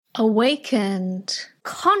Awakened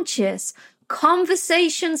Conscious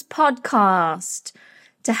Conversations podcast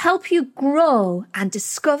to help you grow and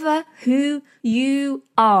discover who you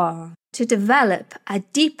are, to develop a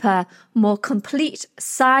deeper, more complete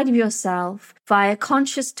side of yourself via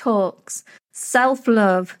conscious talks,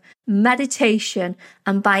 self-love, meditation,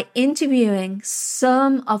 and by interviewing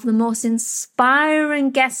some of the most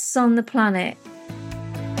inspiring guests on the planet.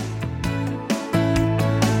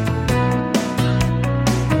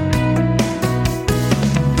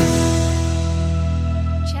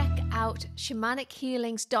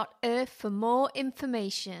 shamanichealings.earth for more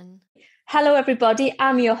information. Hello everybody,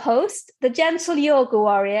 I'm your host, the Gentle Yoga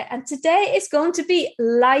Warrior, and today is going to be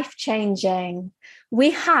life-changing.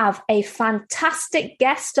 We have a fantastic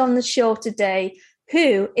guest on the show today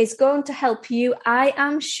who is going to help you, I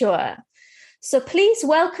am sure. So please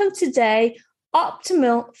welcome today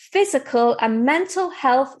optimal physical and mental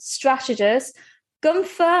health strategist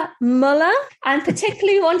Gunther Muller, and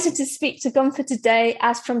particularly wanted to speak to Gunther today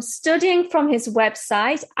as from studying from his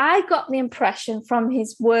website, I got the impression from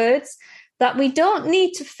his words that we don't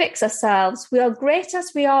need to fix ourselves. We are great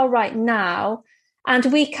as we are right now, and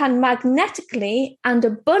we can magnetically and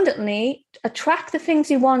abundantly attract the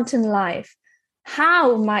things we want in life.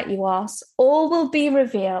 How, might you ask? All will be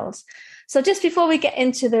revealed. So just before we get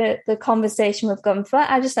into the conversation with Gunther,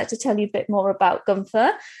 I'd just like to tell you a bit more about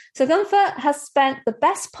Gunther. So Gunther has spent the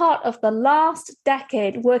best part of the last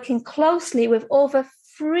decade working closely with over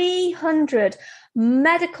 300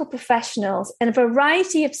 medical professionals in a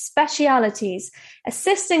variety of specialities,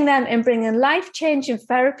 assisting them in bringing life-changing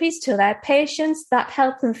therapies to their patients that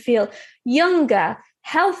help them feel younger,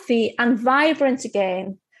 healthy, and vibrant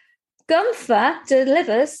again. Gunther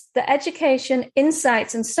delivers the education,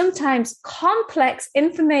 insights, and sometimes complex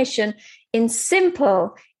information in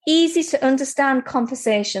simple, easy to understand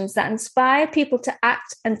conversations that inspire people to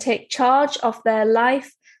act and take charge of their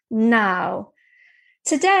life now.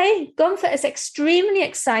 Today, Gunther is extremely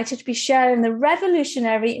excited to be sharing the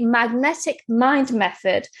revolutionary magnetic mind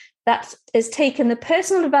method that has taken the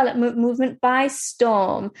personal development movement by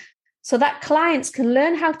storm, so that clients can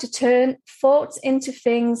learn how to turn thoughts into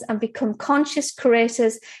things and become conscious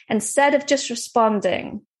creators instead of just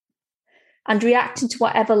responding and reacting to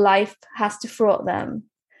whatever life has to throw at them.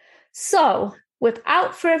 So,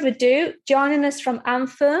 without further ado, joining us from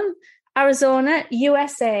Anthem, Arizona,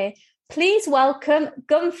 USA, please welcome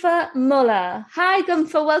Gunther Muller. Hi,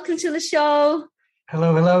 Gunther. Welcome to the show.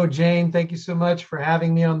 Hello, Jane. Thank you so much for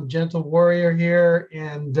having me on the Gentle Warrior here,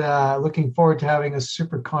 and looking forward to having a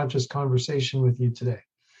super conscious conversation with you today.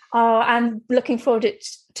 Oh, I'm looking forward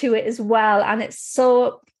to it as well. And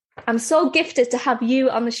I'm so gifted to have you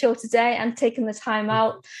on the show today and taking the time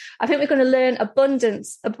out. I think we're going to learn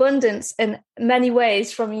abundance in many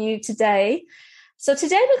ways from you today. So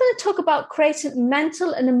today we're going to talk about creating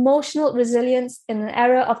mental and emotional resilience in an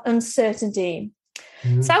era of uncertainty.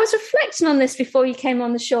 Mm-hmm. So I was reflecting on this before you came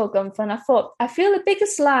on the show, Gunther, and I thought, I feel the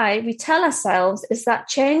biggest lie we tell ourselves is that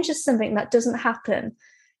change is something that doesn't happen,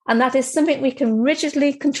 and that is something we can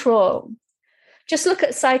rigidly control. Just look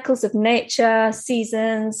at cycles of nature,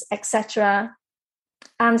 seasons, etc.,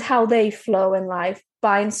 and how they flow in life.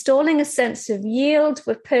 By installing a sense of yield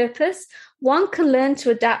with purpose, one can learn to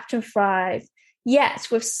adapt and thrive. Yet,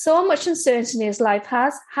 with so much uncertainty as life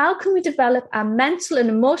has, how can we develop our mental and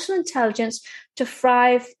emotional intelligence to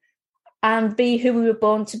thrive and be who we were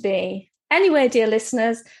born to be? Anyway, dear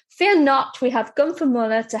listeners, fear not, we have Gunther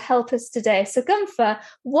Muller to help us today. So Gunther,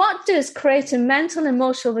 what does creating mental and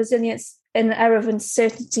emotional resilience in an era of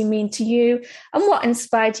uncertainty mean to you, and what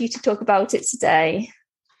inspired you to talk about it today?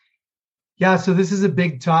 Yeah, so this is a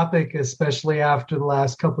big topic, especially after the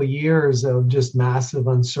last couple of years of just massive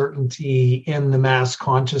uncertainty in the mass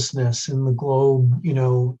consciousness in the globe,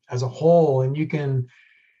 as a whole. And we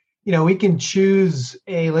can choose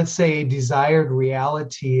let's say a desired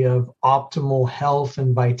reality of optimal health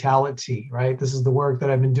and vitality, right? This is the work that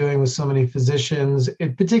I've been doing with so many physicians,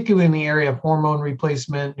 particularly in the area of hormone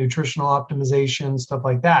replacement, nutritional optimization, stuff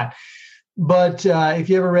like that. But if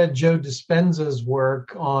you ever read Joe Dispenza's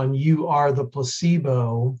work on You Are the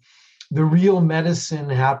Placebo, the real medicine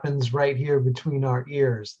happens right here between our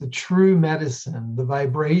ears. The true medicine, the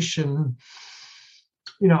vibration,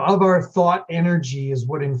 of our thought energy is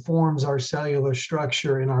what informs our cellular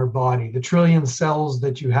structure in our body. The trillion cells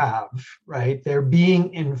that you have, right? They're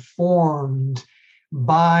being informed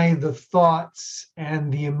by the thoughts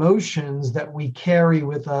and the emotions that we carry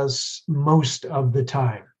with us most of the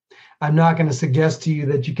time. I'm not going to suggest to you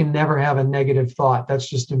that you can never have a negative thought. That's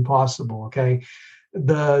just impossible, okay?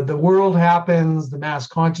 the world happens, the mass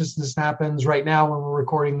consciousness happens. Right now, when we're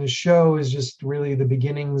recording this show, is just really the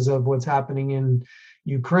beginnings of what's happening in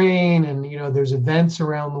Ukraine. And, there's events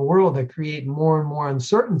around the world that create more and more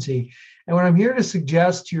uncertainty. And what I'm here to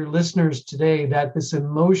suggest to your listeners today, that this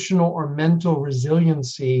emotional or mental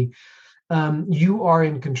resiliency, you are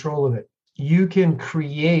in control of it. You can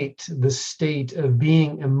create the state of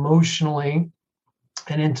being emotionally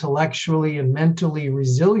and intellectually and mentally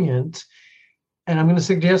resilient. And I'm going to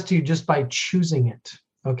suggest to you just by choosing it.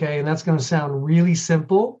 Okay. And that's going to sound really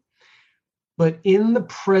simple, but in the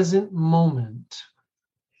present moment,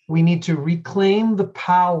 we need to reclaim the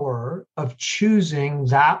power of choosing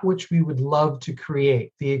that which we would love to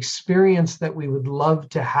create, the experience that we would love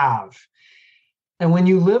to have. And when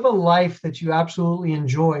you live a life that you absolutely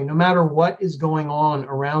enjoy, no matter what is going on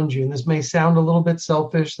around you, and this may sound a little bit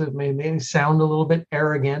selfish, that may sound a little bit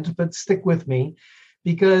arrogant, but stick with me,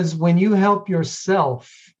 because when you help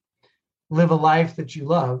yourself live a life that you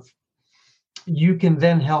love, you can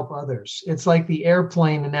then help others. It's like the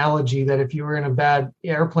airplane analogy, that if you were in a bad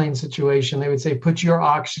airplane situation, they would say, put your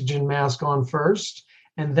oxygen mask on first,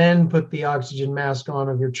 and then put the oxygen mask on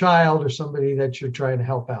of your child or somebody that you're trying to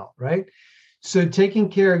help out, right? So taking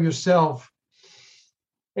care of yourself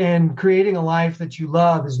and creating a life that you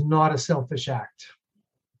love is not a selfish act.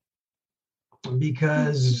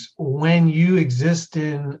 Because when you exist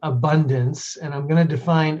in abundance, and I'm going to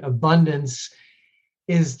define abundance,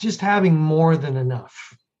 is just having more than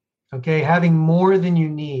enough. Okay, having more than you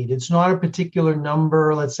need. It's not a particular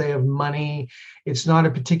number, let's say, of money. It's not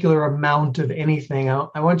a particular amount of anything.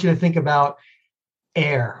 I want you to think about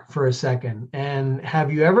air for a second. And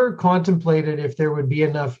have you ever contemplated if there would be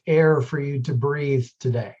enough air for you to breathe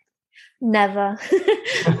today? Never.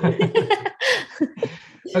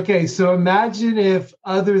 Okay, so imagine if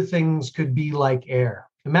other things could be like air.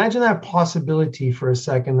 Imagine that possibility for a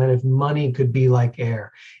second, that if money could be like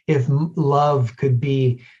air, if love could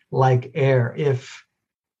be like air, if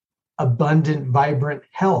abundant, vibrant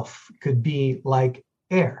health could be like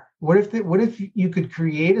air. What if you could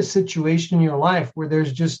create a situation in your life where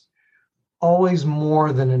there's just always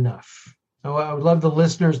more than enough? I would love the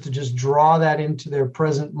listeners to just draw that into their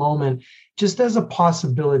present moment, just as a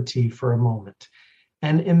possibility for a moment.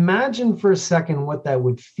 And imagine for a second what that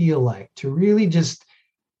would feel like, to really just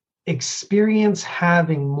experience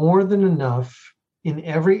having more than enough in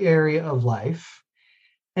every area of life.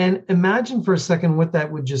 And imagine for a second what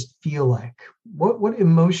that would just feel like. What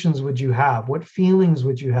emotions would you have? What feelings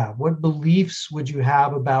would you have? What beliefs would you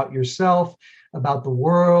have about yourself, about the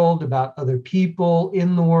world, about other people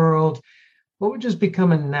in the world? What would just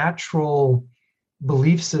become a natural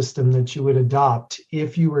belief system that you would adopt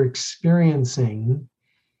if you were experiencing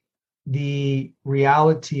the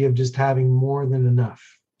reality of just having more than enough?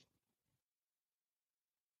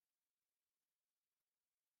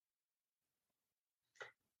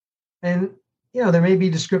 And, there may be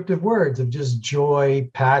descriptive words of just joy,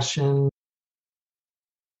 passion,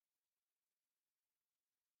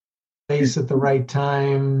 place at the right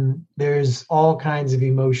time. There's all kinds of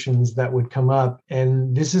emotions that would come up.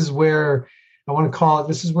 And this is where I want to call it,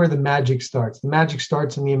 this is where the magic starts. The magic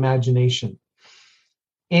starts in the imagination.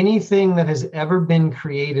 Anything that has ever been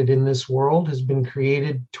created in this world has been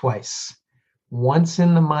created twice. Once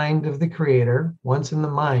in the mind of the creator, once in the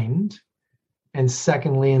mind, and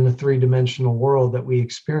secondly, in the three-dimensional world that we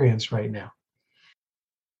experience right now.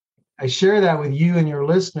 I share that with you and your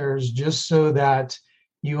listeners just so that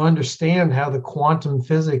you understand how the quantum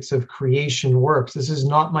physics of creation works. This is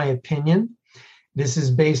not my opinion. This is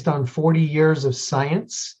based on 40 years of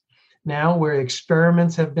science now, where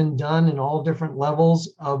experiments have been done in all different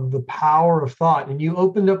levels of the power of thought. And you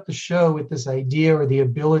opened up the show with this idea, or the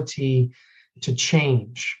ability to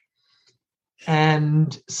change.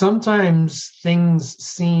 And sometimes things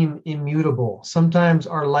seem immutable. Sometimes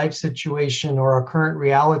our life situation or our current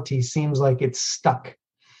reality seems like it's stuck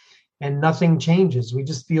and nothing changes. We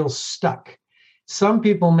just feel stuck. Some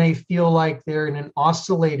people may feel like they're in an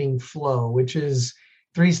oscillating flow, which is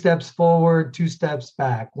 3 steps forward, 2 steps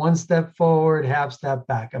back, 1 step forward, half step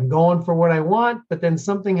back. I'm going for what I want, but then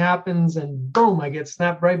something happens and boom, I get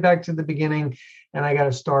snapped right back to the beginning and I got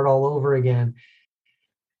to start all over again.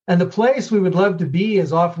 And the place we would love to be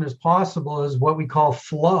as often as possible is what we call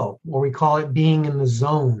flow, or we call it being in the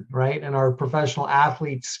zone, right? And our professional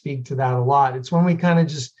athletes speak to that a lot. It's when we kind of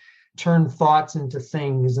just turn thoughts into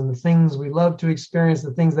things, and the things we love to experience,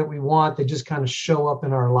 the things that we want, they just kind of show up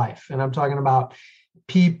in our life. And I'm talking about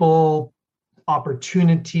people,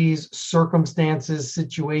 opportunities, circumstances,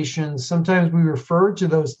 situations. Sometimes we refer to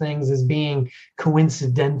those things as being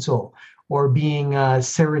coincidental or being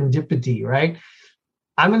serendipity, right?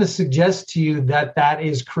 I'm going to suggest to you that that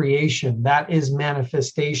is creation, that is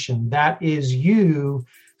manifestation, that is you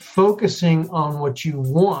focusing on what you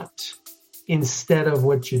want instead of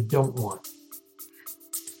what you don't want.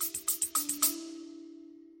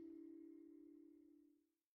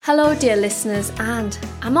 Hello, dear listeners, and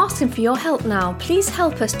I'm asking for your help now. Please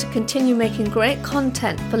help us to continue making great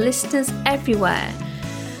content for listeners everywhere.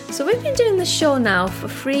 So we've been doing the show now for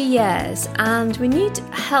 3 years, and we need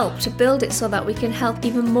help to build it so that we can help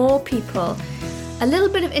even more people. A little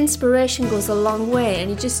bit of inspiration goes a long way,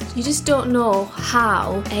 and you just don't know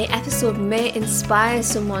how an episode may inspire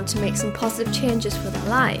someone to make some positive changes for their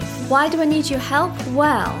life. Why do I need your help?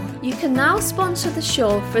 Well, you can now sponsor the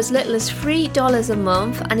show for as little as $3 a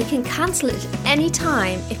month, and you can cancel it at any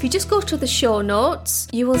time. If you just go to the show notes,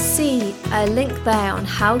 you will see a link there on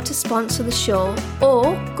how to sponsor the show,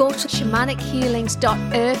 or go to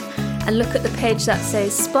shamanichealings.earth and look at the page that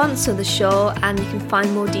says sponsor the show, and you can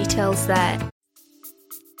find more details there.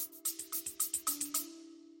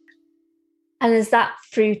 And is that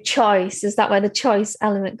through choice? Is that where the choice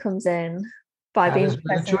element comes in? That is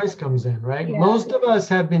where the choice comes in, right? Yeah. Most of us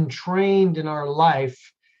have been trained in our life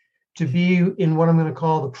to be in what I'm going to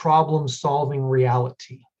call the problem-solving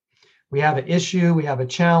reality. We have an issue, we have a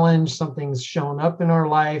challenge, something's shown up in our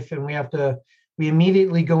life, and we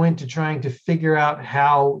immediately go into trying to figure out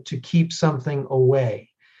how to keep something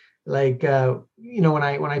away. Like, when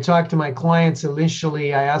I talk to my clients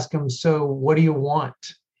initially, I ask them, so what do you want?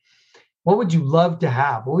 What would you love to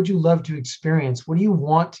have? What would you love to experience? What do you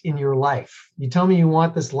want in your life? You tell me you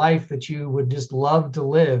want this life that you would just love to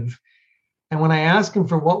live. And when I ask them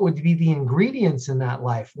for what would be the ingredients in that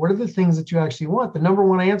life, what are the things that you actually want? The number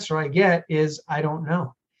one answer I get is, I don't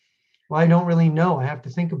know. Well, I don't really know. I have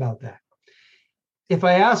to think about that. If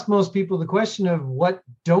I ask most people the question of what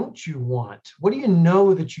don't you want? What do you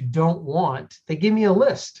know that you don't want? They give me a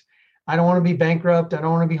list. I don't want to be bankrupt. I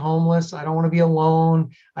don't want to be homeless. I don't want to be alone.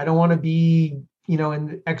 I don't want to be, in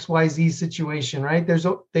the XYZ situation, right?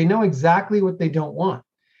 They know exactly what they don't want.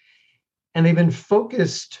 And they've been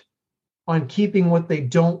focused on keeping what they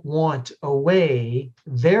don't want away.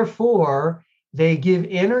 Therefore, they give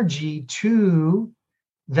energy to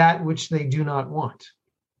that which they do not want.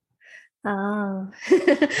 Oh,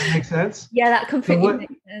 that makes sense? Yeah, that completely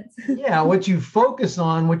makes sense. Yeah, what you focus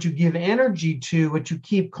on, what you give energy to, what you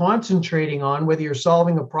keep concentrating on, whether you're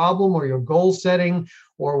solving a problem or you're goal setting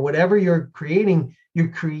or whatever you're creating,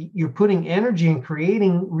 you're putting energy in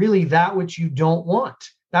creating really that which you don't want.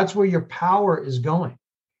 That's where your power is going.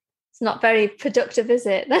 It's not very productive, is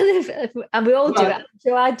it? And we all do it.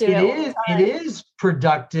 So I do it. It is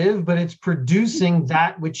productive, but it's producing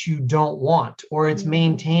that which you don't want, or it's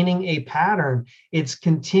maintaining a pattern. It's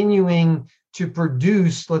continuing to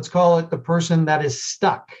produce, let's call it the person that is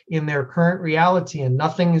stuck in their current reality and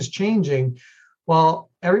nothing is changing. Well,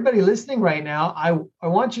 everybody listening right now, I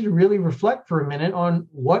want you to really reflect for a minute on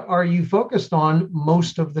what are you focused on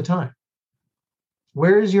most of the time?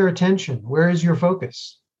 Where is your attention? Where is your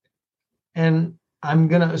focus? And I'm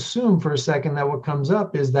going to assume for a second that what comes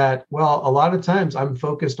up is that, well, a lot of times I'm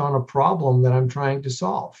focused on a problem that I'm trying to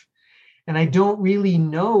solve. And I don't really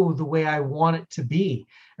know the way I want it to be.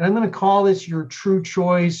 And I'm going to call this your true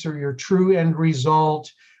choice or your true end result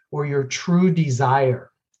or your true desire.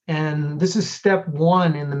 And this is step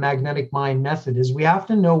one in the magnetic mind method, is we have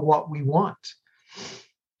to know what we want.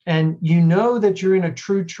 And you know that you're in a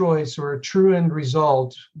true choice or a true end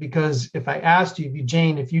result, because if I asked you,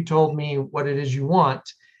 Jane, if you told me what it is you want,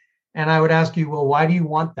 and I would ask you, well, why do you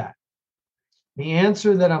want that? The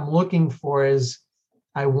answer that I'm looking for is,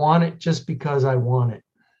 I want it just because I want it.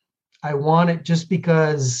 I want it just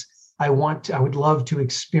because I would love to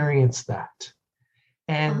experience that.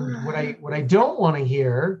 And what I don't want to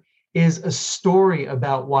hear is a story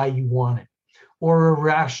about why you want it, or a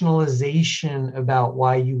rationalization about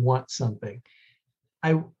why you want something.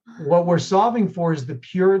 What we're solving for is the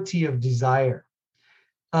purity of desire,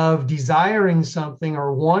 of desiring something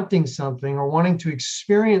or wanting something or wanting to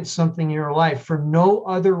experience something in your life for no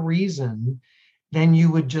other reason than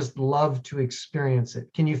you would just love to experience it.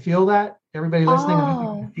 Can you feel that? Everybody listening,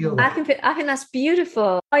 can feel that. I think that's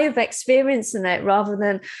beautiful. Way of experiencing it, rather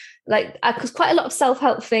than because quite a lot of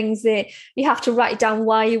self-help things, you have to write down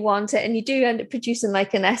why you want it, and you do end up producing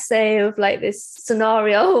like an essay of like this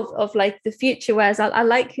scenario of like the future. Whereas I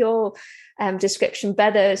like your description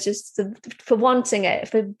better. It's just for wanting it,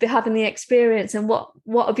 for having the experience, and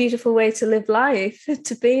what a beautiful way to live life,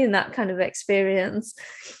 to be in that kind of experience.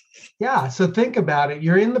 Yeah. So think about it.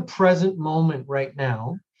 You're in the present moment right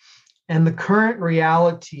now, and the current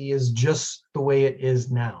reality is just the way it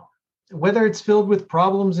is now. whether it's filled with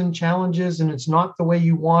problems and challenges and it's not the way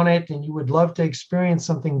you want it and you would love to experience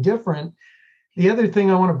something different, the other thing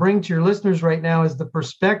I want to bring to your listeners right now is the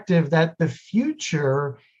perspective that the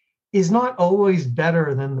future is not always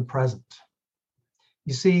better than the present.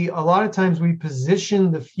 You see, a lot of times we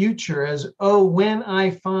position the future as, oh, when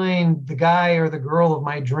I find the guy or the girl of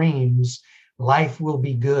my dreams, life will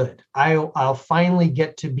be good. I'll finally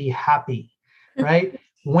get to be happy, right?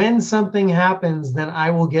 When something happens, then I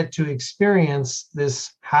will get to experience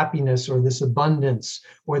this happiness or this abundance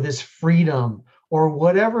or this freedom or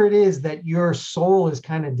whatever it is that your soul is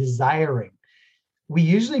kind of desiring. We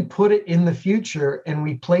usually put it in the future and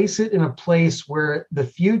we place it in a place where the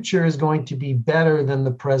future is going to be better than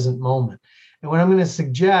the present moment. And what I'm going to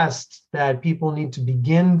suggest that people need to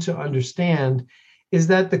begin to understand is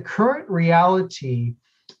that the current reality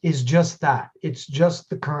is just that. It's just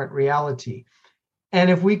the current reality. And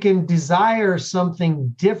if we can desire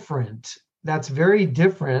something different, that's very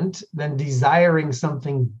different than desiring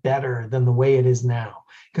something better than the way it is now.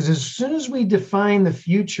 Because as soon as we define the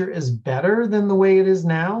future as better than the way it is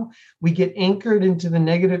now, we get anchored into the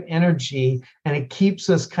negative energy and it keeps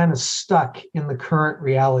us kind of stuck in the current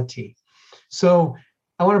reality. So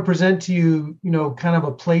I want to present to you, kind of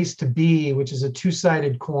a place to be, which is a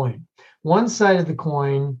two-sided coin. One side of the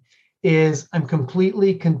coin is I'm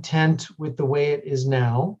completely content with the way it is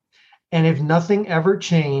now. And if nothing ever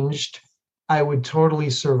changed, I would totally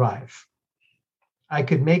survive. I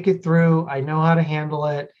could make it through. I know how to handle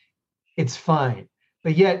it. It's fine.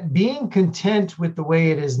 But yet being content with the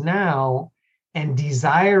way it is now and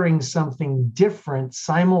desiring something different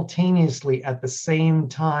simultaneously at the same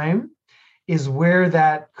time is where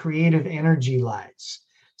that creative energy lies.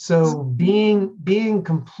 So being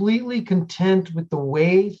completely content with the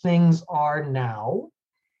way things are now,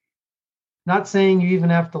 not saying you even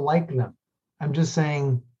have to like them. I'm just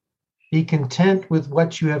saying be content with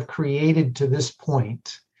what you have created to this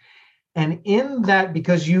point. And in that,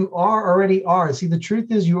 because you already are, see, the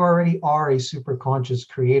truth is you already are a super conscious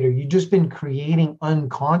creator. You've just been creating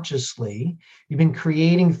unconsciously. You've been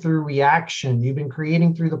creating through reaction. You've been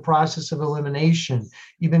creating through the process of elimination.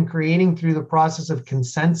 You've been creating through the process of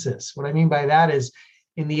consensus. What I mean by that is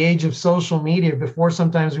in the age of social media, before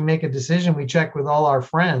sometimes we make a decision, we check with all our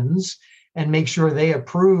friends and make sure they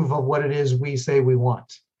approve of what it is we say we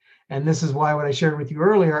want. And this is why what I shared with you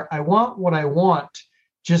earlier, I want what I want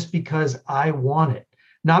just because I want it,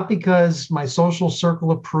 not because my social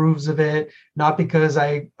circle approves of it, not because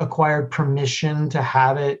I acquired permission to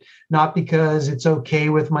have it, not because it's okay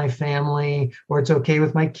with my family or it's okay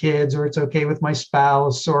with my kids or it's okay with my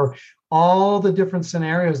spouse or all the different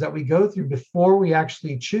scenarios that we go through before we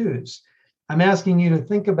actually choose. I'm asking you to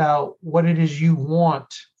think about what it is you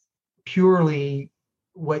want, purely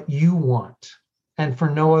what you want, and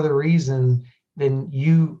for no other reason then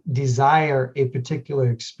you desire a particular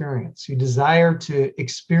experience. You desire to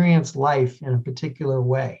experience life in a particular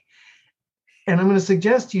way. And I'm going to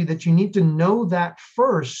suggest to you that you need to know that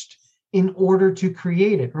first in order to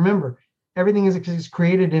create it. Remember, everything is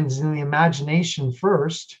created in the imagination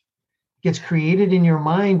first. It gets created in your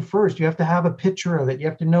mind first. You have to have a picture of it. You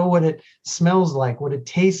have to know what it smells like, what it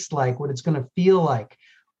tastes like, what it's going to feel like.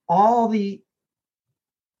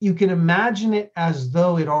 You can imagine it as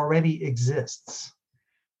though it already exists.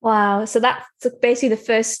 Wow. So that's basically the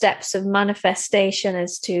first steps of manifestation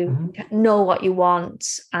is to know what you want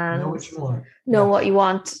and know what you want. Know what you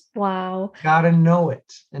want. Wow. Gotta know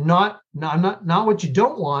it. And not what you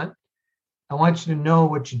don't want. I want you to know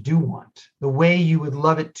what you do want, the way you would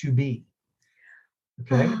love it to be.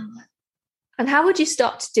 Okay. And how would you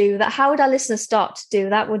start to do that? How would our listeners start to do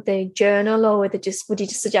that? Would they journal, or would you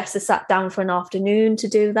just suggest they sat down for an afternoon to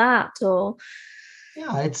do that? Or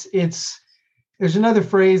yeah, there's another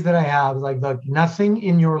phrase that I have, like, look, nothing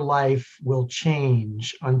in your life will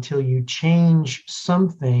change until you change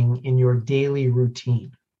something in your daily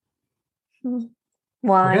routine.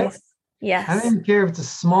 Wise. Okay? Yes. I don't care if it's a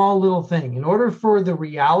small little thing. In order for the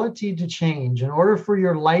reality to change, in order for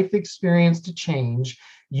your life experience to change,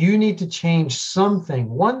 you need to change something,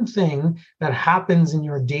 one thing that happens in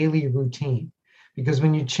your daily routine. Because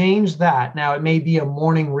when you change that, now it may be a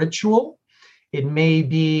morning ritual, it may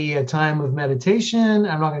be a time of meditation.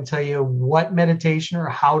 I'm not going to tell you what meditation or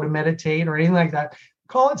how to meditate or anything like that.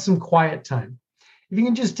 Call it some quiet time. If you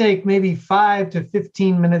can just take maybe 5 to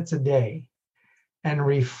 15 minutes a day and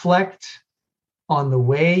reflect on the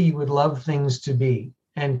way you would love things to be,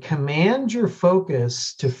 and command your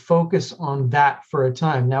focus to focus on that for a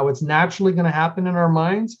time. Now, what's naturally going to happen in our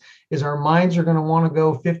minds is our minds are going to want to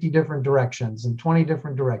go 50 different directions and 20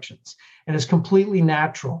 different directions. And it's completely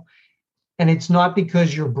natural. And it's not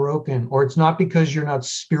because you're broken, or it's not because you're not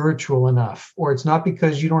spiritual enough, or it's not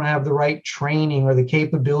because you don't have the right training or the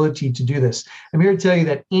capability to do this. I'm here to tell you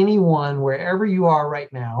that anyone, wherever you are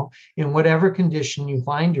right now, in whatever condition you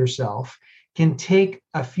find yourself, can take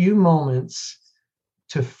a few moments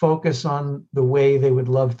to focus on the way they would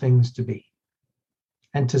love things to be,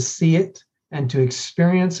 and to see it and to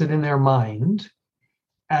experience it in their mind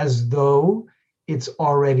as though it's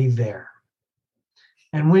already there.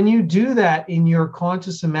 And when you do that in your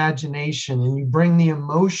conscious imagination and you bring the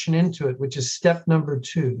emotion into it, which is step number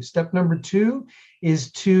 2. Step number 2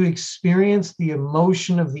 is to experience the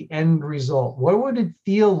emotion of the end result. What would it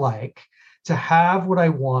feel like to have what I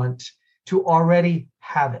want, to already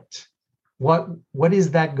have it? What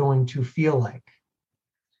is that going to feel like?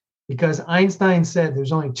 Because Einstein said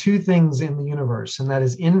there's only 2 things in the universe, and that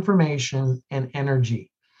is information and energy.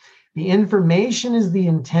 The information is the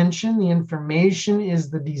intention. The information is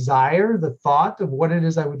the desire, the thought of what it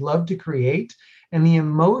is I would love to create. And the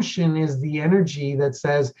emotion is the energy that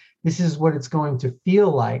says, this is what it's going to feel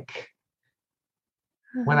like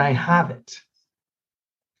when I have it.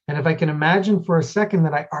 And if I can imagine for a second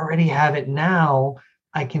that I already have it now,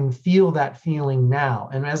 I can feel that feeling now.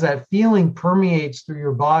 And as that feeling permeates through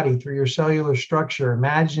your body, through your cellular structure,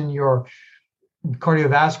 imagine your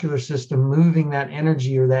cardiovascular system moving that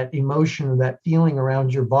energy or that emotion or that feeling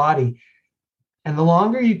around your body. And the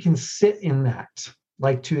longer you can sit in that,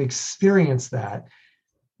 like to experience that,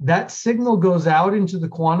 that signal goes out into the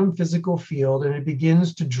quantum physical field, and it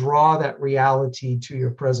begins to draw that reality to your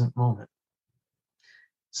present moment.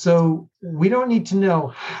 So we don't need to know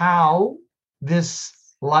how this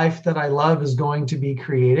life that I love is going to be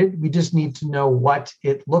created. We just need to know what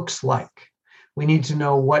it looks like. We need to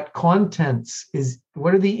know what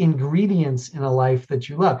what are the ingredients in a life that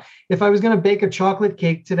you love. If I was going to bake a chocolate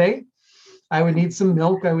cake today, I would need some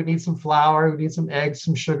milk, I would need some flour, I would need some eggs,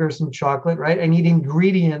 some sugar, some chocolate, right? I need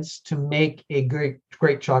ingredients to make a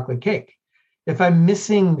great chocolate cake. If I'm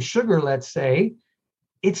missing sugar, let's say,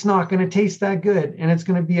 it's not going to taste that good, and it's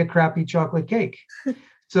going to be a crappy chocolate cake.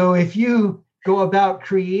 So if you go about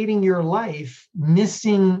creating your life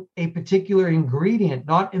missing a particular ingredient,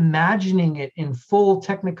 not imagining it in full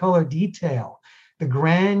technicolor detail, the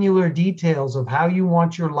granular details of how you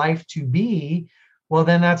want your life to be, well,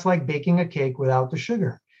 then that's like baking a cake without the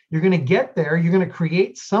sugar. You're going to get there, you're going to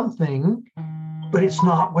create something, but it's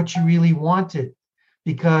not what you really wanted,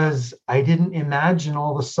 because I didn't imagine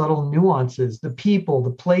all the subtle nuances, the people,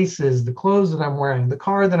 the places, the clothes that I'm wearing, the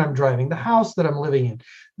car that I'm driving, the house that I'm living in,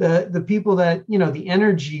 the people that, the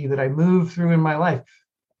energy that I move through in my life.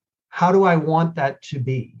 How do I want that to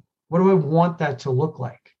be? What do I want that to look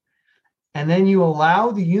like? And then you allow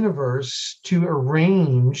the universe to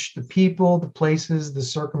arrange the people, the places, the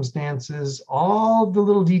circumstances, all the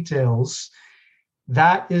little details.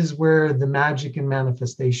 That is where the magic in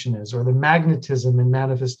manifestation is, or the magnetism in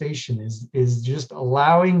manifestation is just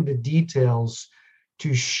allowing the details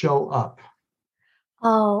to show up.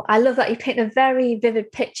 Oh, I love that. You paint a very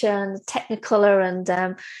vivid picture and technicolor,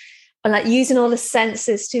 and like using all the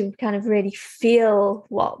senses to kind of really feel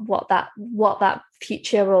what that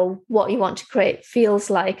future or what you want to create feels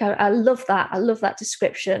like. I love that. I love that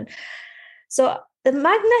description. So the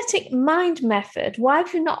magnetic mind method, why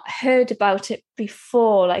have you not heard about it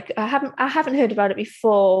before? Like I haven't heard about it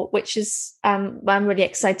before, which is I'm really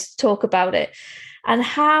excited to talk about it. And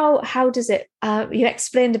how does it, you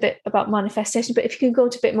explained a bit about manifestation, but if you could go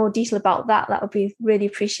into a bit more detail about that would be really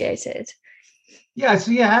appreciated. Yeah,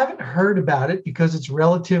 so you haven't heard about it because it's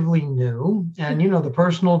relatively new. And, the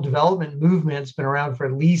personal development movement's been around for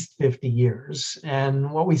at least 50 years.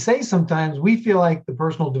 And what we say sometimes, we feel like the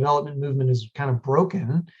personal development movement is kind of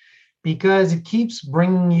broken because it keeps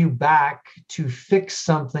bringing you back to fix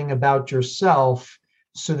something about yourself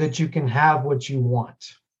so that you can have what you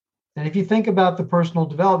want. And if you think about the personal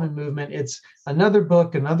development movement, it's another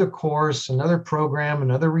book, another course, another program,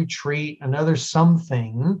 another retreat, another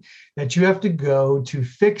something that you have to go to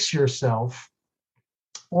fix yourself,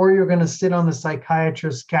 or you're going to sit on the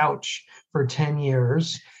psychiatrist's couch for 10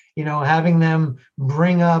 years, having them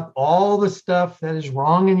bring up all the stuff that is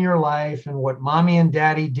wrong in your life and what mommy and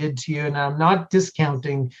daddy did to you. And I'm not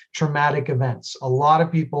discounting traumatic events. A lot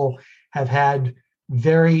of people have had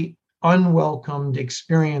very unwelcomed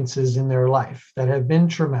experiences in their life that have been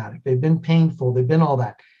traumatic. They've been painful. They've been all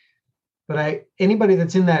that. But anybody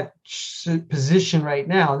that's in that position right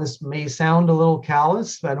now, and this may sound a little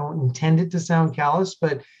callous, I don't intend it to sound callous,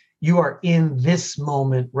 but you are in this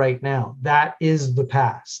moment right now. That is the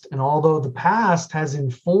past. And although the past has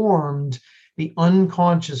informed the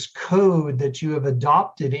unconscious code that you have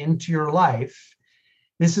adopted into your life,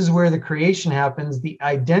 This is where the creation happens. The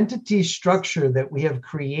identity structure that we have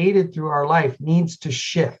created through our life needs to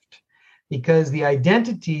shift, because the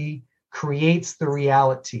identity creates the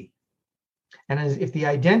reality. And if the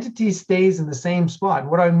identity stays in the same spot,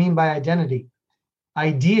 what do I mean by identity?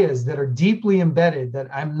 Ideas that are deeply embedded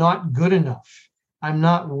that I'm not good enough, I'm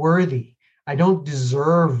not worthy, I don't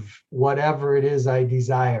deserve whatever it is I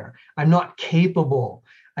desire, I'm not capable,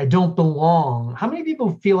 I don't belong. How many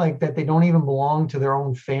people feel like that they don't even belong to their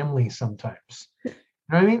own family sometimes? You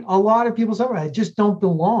know what I mean? A lot of people say, I just don't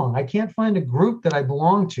belong. I can't find a group that I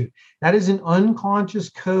belong to. That is an unconscious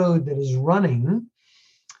code that is running.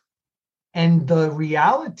 And the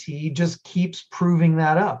reality just keeps proving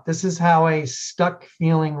that up. This is how a stuck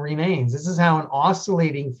feeling remains. This is how an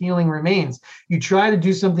oscillating feeling remains. You try to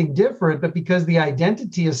do something different, but because the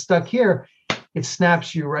identity is stuck here, it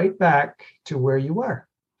snaps you right back to where you were.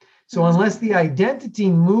 So unless the identity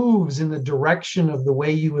moves in the direction of the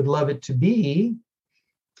way you would love it to be,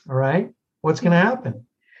 all right, what's going to happen?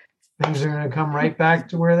 Things are going to come right back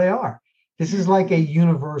to where they are. This is like a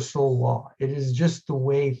universal law. It is just the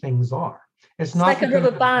way things are. It's not like a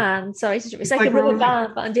rubber band. Sorry, it's like a rubber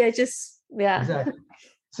band. Yeah, Exactly.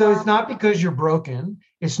 So It's not because you're broken.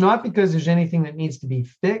 It's not because there's anything that needs to be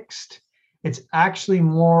fixed. It's actually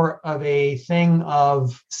more of a thing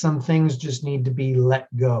of some things just need to be let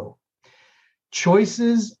go.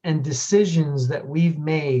 Choices and decisions that we've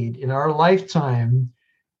made in our lifetime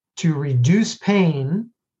to reduce pain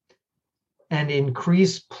and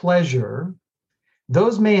increase pleasure,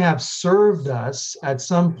 those may have served us at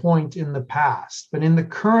some point in the past, but in the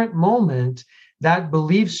current moment, that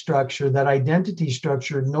belief structure, that identity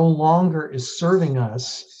structure no longer is serving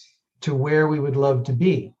us to where we would love to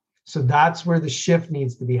be. So that's where the shift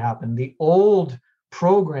needs to be happening. The old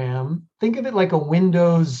program, think of it like a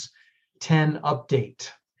Windows 10 update.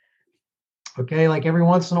 Okay, like every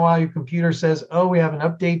once in a while, your computer says, oh, we have an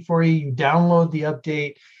update for you. You download the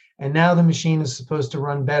update, and now the machine is supposed to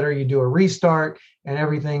run better. You do a restart, and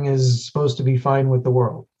everything is supposed to be fine with the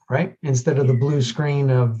world, right? Instead of the blue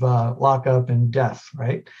screen of lockup and death,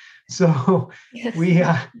 right? So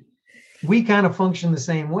we kind of function the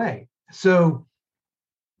same way. So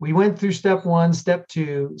we went through step 1, step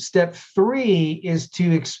 2. Step 3 is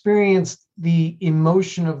to experience the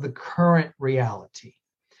emotion of the current reality.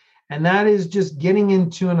 And that is just getting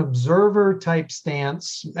into an observer type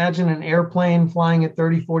stance. Imagine an airplane flying at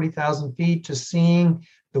 30, 40,000 feet, just seeing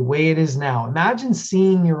the way it is now. Imagine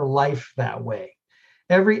seeing your life that way,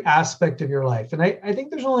 every aspect of your life. And I think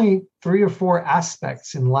there's only 3 or 4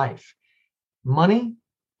 aspects in life: money,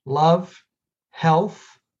 love, health,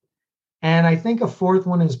 and I think a 4th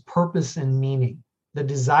one is purpose and meaning. The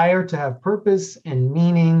desire to have purpose and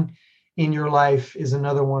meaning in your life is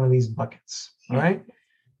another one of these buckets, all right?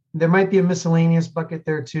 There might be a miscellaneous bucket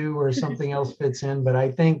there too, or something else fits in, but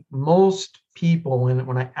I think most people,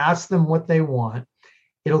 when I ask them what they want,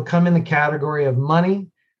 it'll come in the category of money,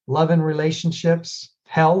 love and relationships,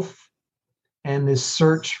 health, and this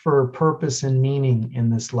search for purpose and meaning in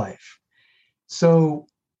this life. So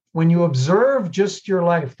when you observe just your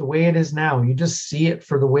life the way it is now, you just see it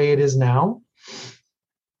for the way it is now,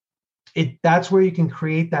 that's where you can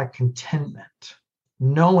create that contentment,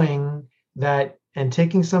 knowing that and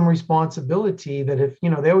taking some responsibility that if,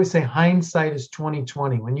 they always say hindsight is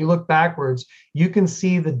 20/20. When you look backwards, you can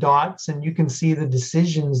see the dots and you can see the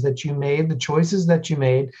decisions that you made, the choices that you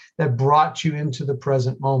made that brought you into the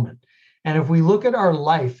present moment. And if we look at our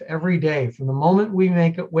life every day, from the moment we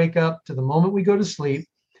wake up to the moment we go to sleep,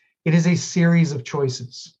 it is a series of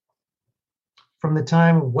choices. From the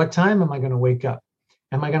time of what time am I going to wake up?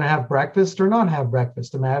 Am I going to have breakfast or not have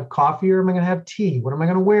breakfast? Am I going to have coffee or am I going to have tea? What am I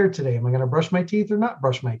going to wear today? Am I going to brush my teeth or not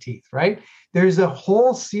brush my teeth, right? There's a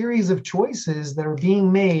whole series of choices that are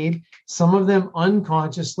being made, some of them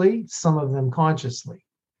unconsciously, some of them consciously.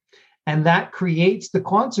 And that creates the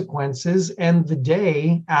consequences and the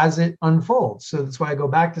day as it unfolds. So that's why I go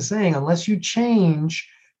back to saying, unless you change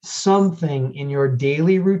something in your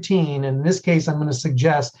daily routine, and in this case, I'm going to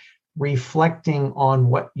suggest reflecting on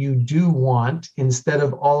what you do want instead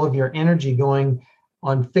of all of your energy going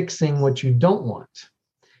on fixing what you don't want.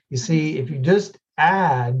 You see, if you just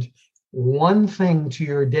add one thing to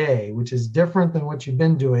your day, which is different than what you've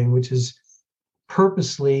been doing, which is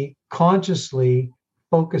purposely, consciously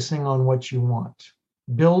focusing on what you want,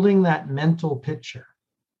 building that mental picture.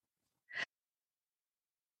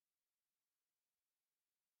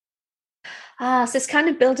 So it's kind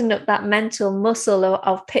of building up that mental muscle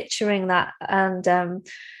of picturing that. And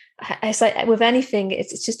it's like with anything, it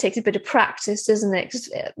just takes a bit of practice, doesn't it? Because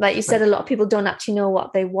like you said, a lot of people don't actually know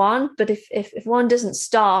what they want, but if one doesn't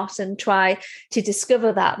start and try to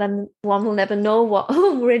discover that, then one will never know what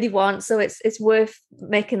one really wants. So it's worth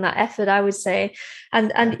making that effort, I would say.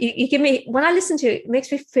 And you give me, when I listen to it, it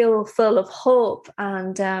makes me feel full of hope,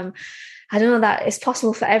 and I don't know, that it's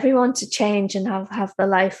possible for everyone to change and have the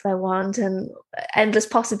life they want, and endless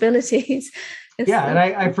possibilities. Yeah, and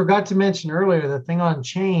I forgot to mention earlier, the thing on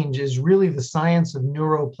change is really the science of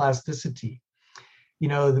neuroplasticity. You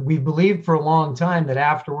know, we believed for a long time that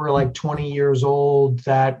after we're like 20 years old,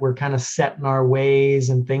 that we're kind of set in our ways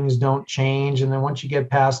and things don't change. And then once you get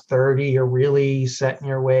past 30, you're really set in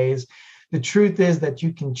your ways. The truth is that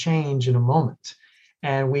you can change in a moment.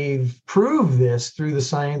 And we've proved this through the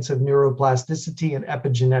science of neuroplasticity and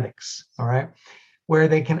epigenetics, all right, where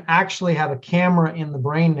they can actually have a camera in the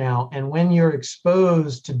brain now. And when you're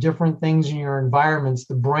exposed to different things in your environments,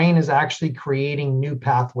 the brain is actually creating new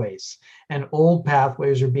pathways, and old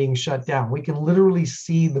pathways are being shut down. We can literally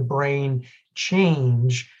see the brain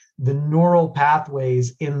change the neural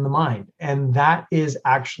pathways in the mind. And that is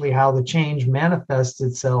actually how the change manifests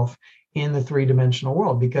itself in the three-dimensional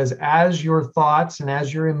world, because as your thoughts and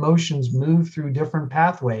as your emotions move through different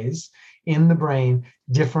pathways in the brain,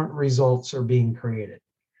 different results are being created.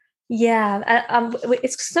 Yeah,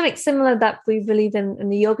 it's something similar that we believe in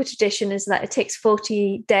the yoga tradition, is that it takes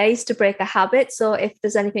 40 days to break a habit. So if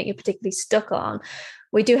there's anything you're particularly stuck on,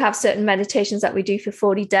 we do have certain meditations that we do for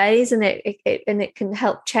 40 days, and it can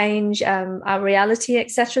help change our reality,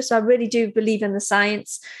 etc. So I really do believe in the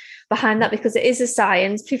science behind that, because it is a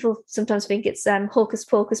science. People sometimes think it's hocus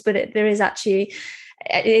pocus, but it is actually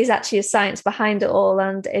a science behind it all,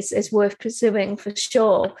 and it's worth pursuing for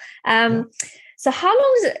sure. So how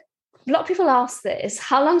long is it? A lot of people ask this,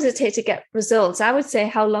 how long does it take to get results? I would say,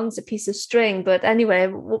 how long is a piece of string? But anyway,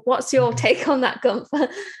 what's your take on that, Gunther?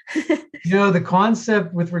 You know, the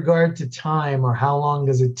concept with regard to time, or how long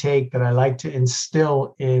does it take, that I like to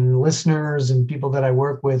instill in listeners and people that I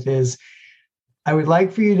work with is, I would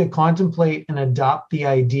like for you to contemplate and adopt the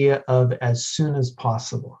idea of as soon as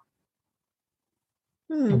possible.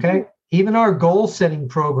 Okay? Even our goal setting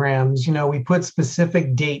programs, you know, we put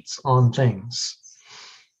specific dates on things.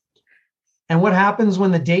 And what happens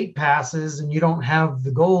when the date passes and you don't have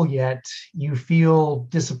the goal yet? You feel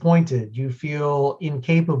disappointed. You feel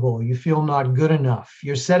incapable. You feel not good enough.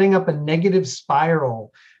 You're setting up a negative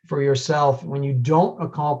spiral for yourself. When you don't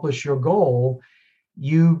accomplish your goal,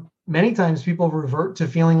 many times people revert to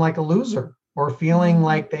feeling like a loser, or feeling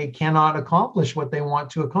like they cannot accomplish what they want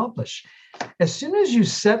to accomplish. As soon as you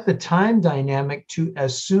set the time dynamic to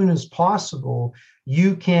as soon as possible,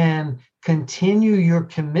 you can continue your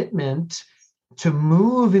commitment to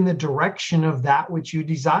move in the direction of that which you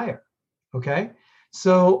desire. Okay.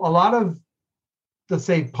 So a lot of, let's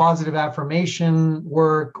say, positive affirmation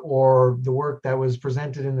work, or the work that was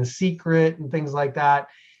presented in The Secret and things like that,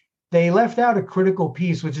 they left out a critical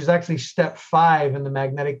piece, which is actually step 5 in the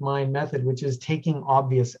magnetic mind method, which is taking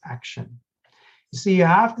obvious action. So you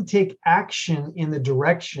have to take action in the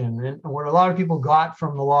direction. And what a lot of people got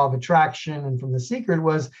from the law of attraction and from The Secret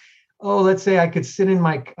was, let's say I could sit on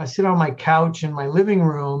my couch in my living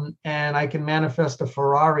room and I can manifest a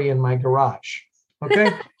Ferrari in my garage.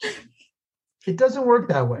 Okay. It doesn't work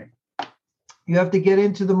that way. You have to get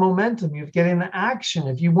into the momentum. You have to get into action.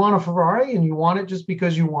 If you want a Ferrari and you want it just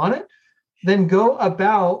because you want it, then go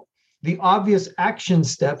about the obvious action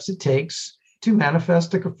steps it takes to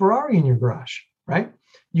manifest a Ferrari in your garage, right?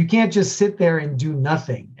 You can't just sit there and do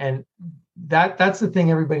nothing. And that's the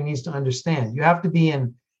thing everybody needs to understand. You have to be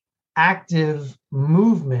in active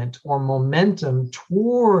movement or momentum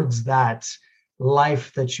towards that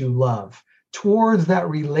life that you love, towards that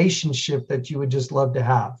relationship that you would just love to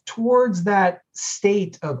have, towards that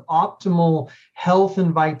state of optimal health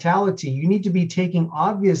and vitality. You need to be taking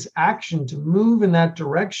obvious action to move in that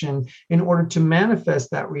direction in order to manifest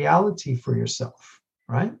that reality for yourself,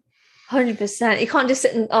 right? 100%. You can't just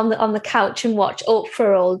sit on the couch and watch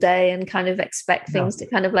Oprah all day and kind of expect things to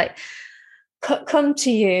kind of like come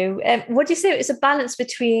to you. What do you say? It's a balance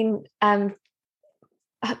between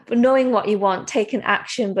knowing what you want, taking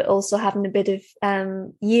action, but also having a bit of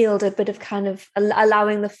yield, a bit of kind of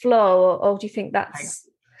allowing the flow, or do you think that's...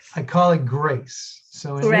 I call it grace.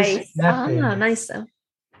 So in grace. This method, nicer.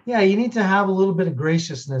 Yeah, you need to have a little bit of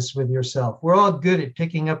graciousness with yourself. We're all good at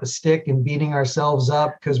picking up a stick and beating ourselves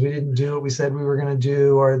up because we didn't do what we said we were going to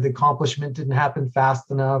do, or the accomplishment didn't happen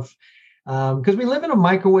fast enough. Because we live in a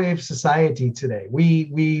microwave society today.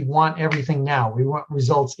 We want everything now. We want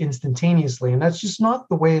results instantaneously. And that's just not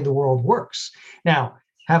the way the world works. Now,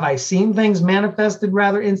 Have I seen things manifested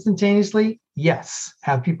rather instantaneously? Yes.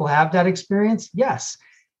 Have people have that experience? Yes.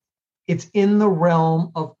 It's in the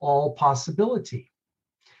realm of all possibility.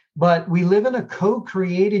 But we live in a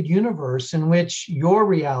co-created universe in which your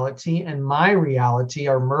reality and my reality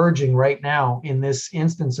are merging right now in this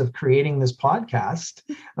instance of creating this podcast.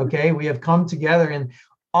 Okay, we have come together in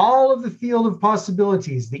all of the field of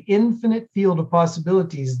possibilities, the infinite field of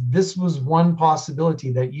possibilities. This was one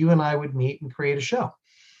possibility, that you and I would meet and create a show.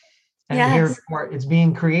 And yes. Here it's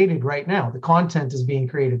being created right now. The content is being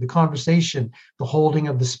created, the conversation, the holding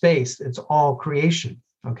of the space. It's all creation.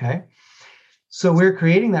 Okay. So we're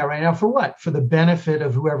creating that right now for what? For the benefit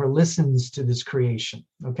of whoever listens to this creation,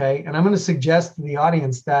 okay? And I'm going to suggest to the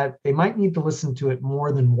audience that they might need to listen to it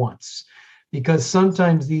more than once, because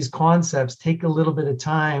sometimes these concepts take a little bit of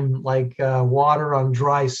time, like water on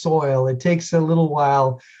dry soil. It takes a little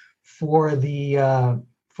while for the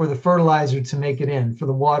fertilizer to make it in, for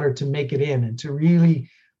the water to make it in, and to really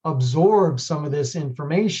absorb some of this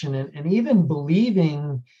information. And even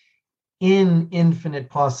believing in infinite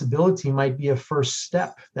possibility might be a first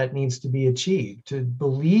step that needs to be achieved, to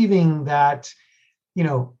believing that,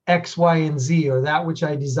 X, Y, and Z, or that which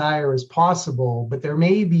I desire is possible. But there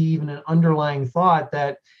may be even an underlying thought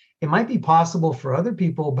that it might be possible for other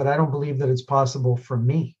people, but I don't believe that it's possible for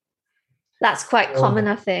me. That's quite common,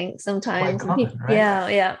 I think, sometimes. Common, right?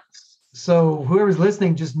 Yeah. So whoever's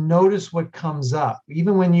listening, just notice what comes up.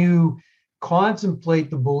 Even when you contemplate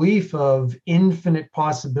the belief of infinite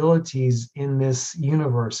possibilities in this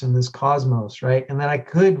universe, in this cosmos, right? And that I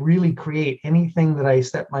could really create anything that I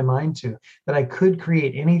set my mind to, that I could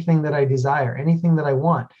create anything that I desire, anything that I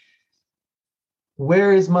want.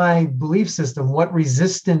 Where is my belief system? What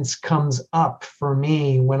resistance comes up for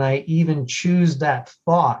me when I even choose that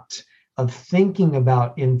thought of thinking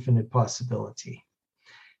about infinite possibility?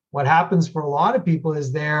 What happens for a lot of people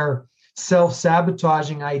is their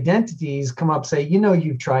self-sabotaging identities come up, say,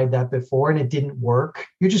 you've tried that before and it didn't work.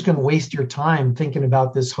 You're just going to waste your time thinking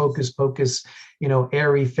about this hocus pocus,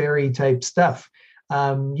 airy fairy type stuff.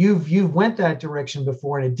 You've went that direction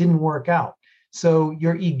before and it didn't work out. So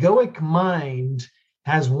your egoic mind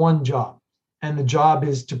has one job, and the job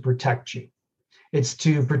is to protect you. It's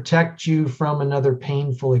to protect you from another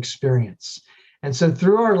painful experience. And so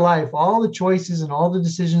through our life, all the choices and all the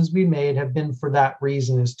decisions we made have been for that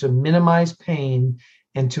reason, is to minimize pain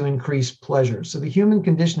and to increase pleasure. So the human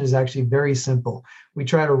condition is actually very simple. We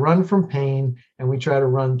try to run from pain and we try to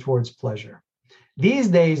run towards pleasure. These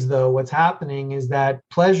days, though, what's happening is that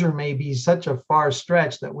pleasure may be such a far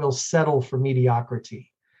stretch that we'll settle for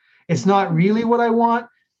mediocrity. It's not really what I want,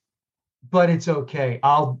 but it's okay.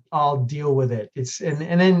 I'll deal with it.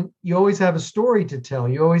 And then you always have a story to tell.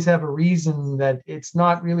 You always have a reason that it's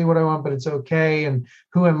not really what I want, but it's okay. And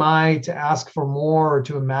who am I to ask for more, or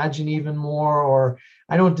to imagine even more, or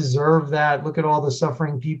I don't deserve that. Look at all the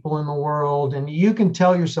suffering people in the world. And you can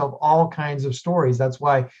tell yourself all kinds of stories. That's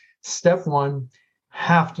why step one,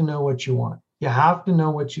 have to know what you want. You have to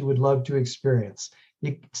know what you would love to experience.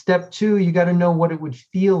 Step two, you got to know what it would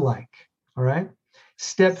feel like. All right.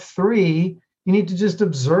 Step three, you need to just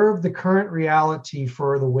observe the current reality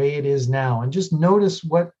for the way it is now, and just notice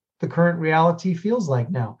what the current reality feels like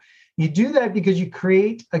now. You do that because you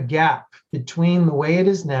create a gap between the way it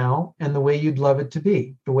is now and the way you'd love it to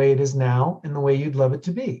be, the way it is now and the way you'd love it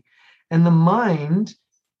to be. And the mind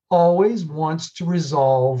always wants to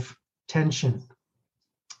resolve tension.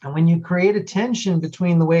 And when you create a tension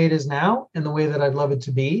between the way it is now and the way that I'd love it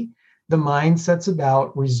to be, the mind sets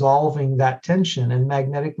about resolving that tension and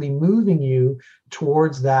magnetically moving you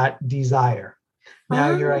towards that desire.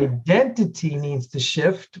 Now, your identity needs to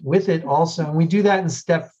shift with it also. And we do that in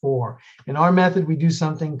step 4. In our method, we do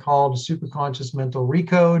something called superconscious mental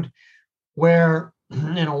recode, where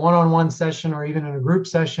in a one-on-one session or even in a group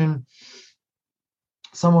session,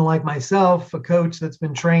 someone like myself, a coach that's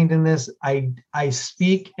been trained in this, I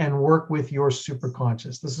speak and work with your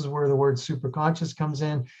superconscious. This is where the word superconscious comes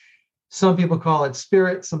in. Some people call it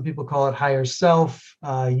spirit. Some people call it higher self.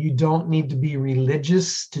 You don't need to be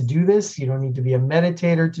religious to do this. You don't need to be a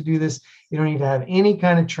meditator to do this. You don't need to have any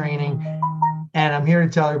kind of training. And I'm here to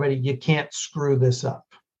tell everybody, you can't screw this up.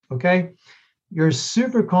 Okay? Your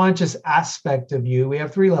superconscious aspect of you, we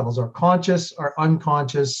have 3 levels: our conscious, our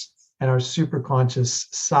unconscious, and our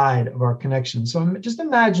superconscious side of our connection. So just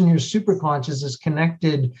imagine your superconscious is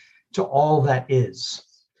connected to all that is,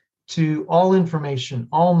 to all information,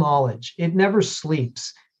 all knowledge. It never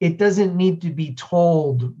sleeps. It doesn't need to be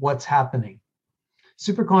told what's happening.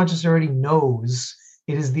 Superconscious already knows.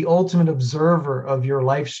 It is the ultimate observer of your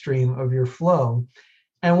life stream, of your flow.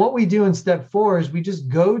 And what we do in step 4 is we just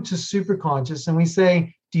go to superconscious and we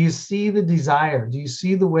say, do you see the desire? Do you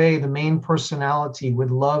see the way the main personality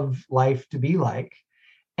would love life to be like?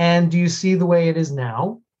 And do you see the way it is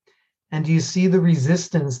now? And do you see the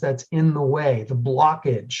resistance that's in the way, the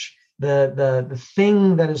blockage, the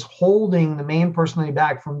thing that is holding the main personality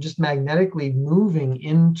back from just magnetically moving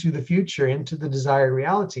into the future, into the desired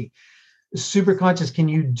reality? Superconscious, can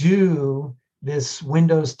you do this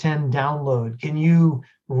Windows 10 download? Can you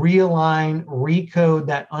realign, recode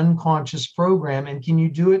that unconscious program? And can you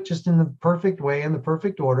do it just in the perfect way, in the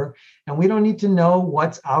perfect order? And we don't need to know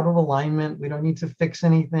what's out of alignment. We don't need to fix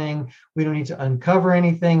anything. We don't need to uncover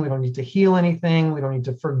anything. We don't need to heal anything. We don't need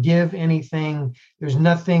to forgive anything. There's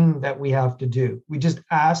nothing that we have to do. We just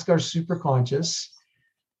ask our superconscious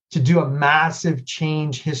to do a massive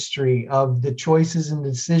change history of the choices and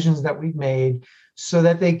decisions that we've made so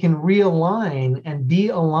that they can realign and be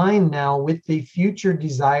aligned now with the future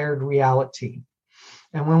desired reality.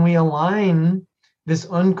 And when we align this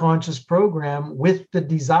unconscious program with the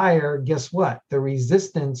desire, guess what? The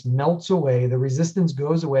resistance melts away. The resistance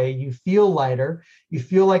goes away. You feel lighter. You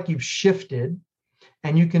feel like you've shifted,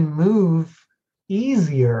 and you can move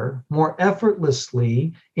easier, more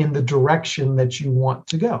effortlessly in the direction that you want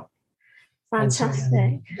to go.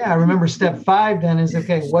 Fantastic. So, remember step 5 then is,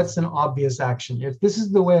 okay, what's an obvious action? If this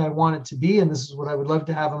is the way I want it to be, and this is what I would love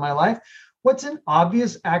to have in my life, what's an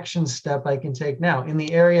obvious action step I can take now in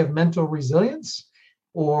the area of mental resilience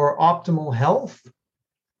or optimal health?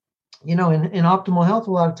 In optimal health,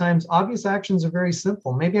 a lot of times, obvious actions are very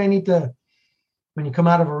simple. Maybe I need to, when you come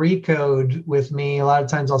out of a recode with me, a lot of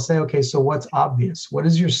times I'll say, okay, so what's obvious? What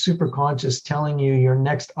is your superconscious telling you your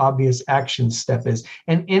next obvious action step is?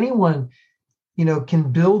 And anyone,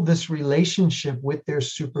 can build this relationship with their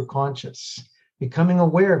superconscious, becoming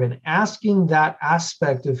aware of it, asking that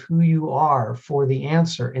aspect of who you are for the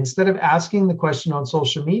answer. Instead of asking the question on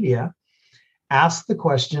social media, ask the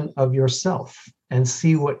question of yourself and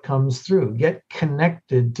see what comes through. Get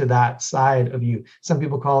connected to that side of you. Some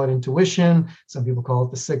people call it intuition. Some people call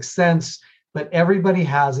it the sixth sense, but everybody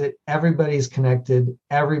has it. Everybody's connected.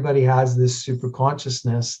 Everybody has this super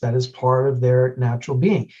consciousness that is part of their natural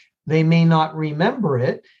being. They may not remember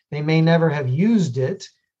it. They may never have used it,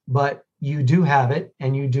 but you do have it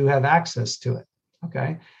and you do have access to it.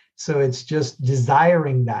 Okay. So it's just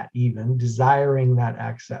desiring that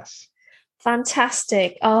access.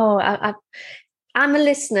 Fantastic. Oh, I'm a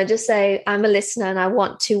listener. Just say I'm a listener and I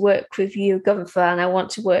want to work with you, Gunther, and I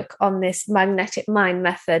want to work on this magnetic mind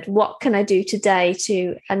method. What can I do today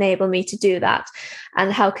to enable me to do that?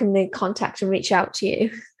 And how can they contact and reach out to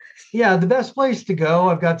you? Yeah, the best place to go,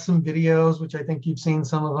 I've got some videos, which I think you've seen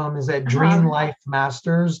some of them, is at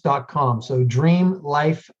dreamlifemasters.com. So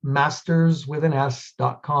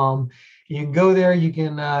dreamlifemasters.com. You can go there, you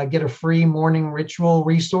can get a free morning ritual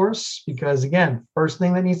resource, because again, first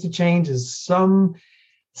thing that needs to change is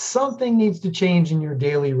something needs to change in your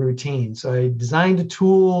daily routine. So I designed a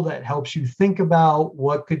tool that helps you think about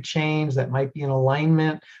what could change that might be in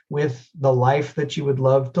alignment with the life that you would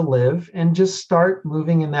love to live, and just start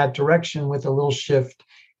moving in that direction with a little shift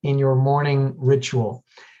in your morning ritual.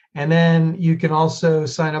 And then you can also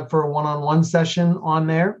sign up for a one-on-one session on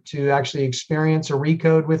there to actually experience a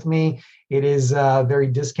recode with me. It is very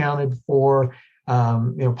discounted for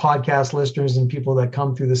podcast listeners and people that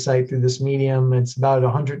come through the site through this medium. It's about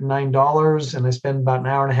 $109, and I spend about an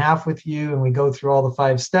hour and a half with you, and we go through all the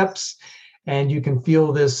 5 steps, and you can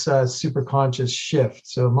feel this super conscious shift.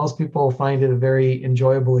 So most people find it a very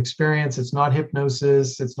enjoyable experience. It's not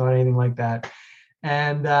hypnosis. It's not anything like that.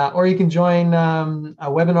 And or you can join a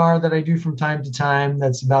webinar that I do from time to time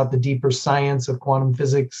that's about the deeper science of quantum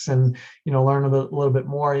physics, and learn a little bit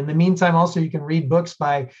more. In the meantime, also you can read books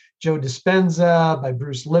by Joe Dispenza, by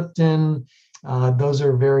Bruce Lipton. Those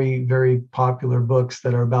are very, very popular books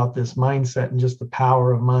that are about this mindset and just the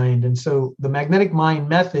power of mind. And so the magnetic mind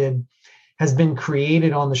method has been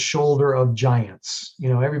created on the shoulder of giants.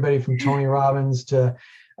 Everybody from Tony Robbins to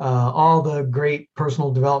all the great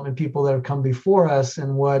personal development people that have come before us.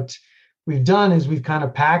 And what we've done is we've kind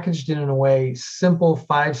of packaged it in a way, simple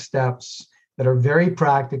 5 steps that are very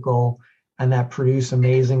practical and that produce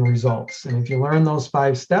amazing results. And if you learn those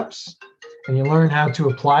 5 steps and you learn how to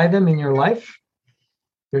apply them in your life,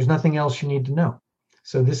 there's nothing else you need to know.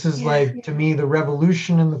 So this is to me, the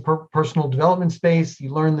revolution in the personal development space.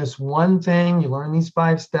 You learn this one thing, you learn these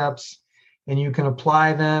 5 steps, and you can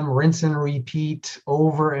apply them, rinse and repeat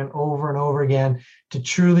over and over and over again to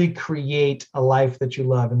truly create a life that you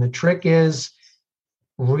love. And the trick is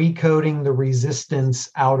recoding the resistance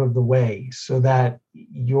out of the way so that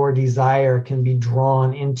your desire can be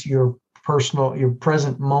drawn into your your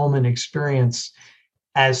present moment experience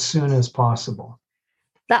as soon as possible.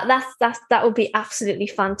 That would be absolutely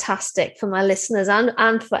fantastic for my listeners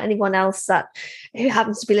and for anyone else who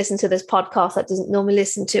happens to be listening to this podcast that doesn't normally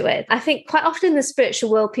listen to it. I think quite often in the spiritual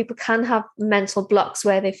world, people can have mental blocks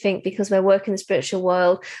where they think because we're working in the spiritual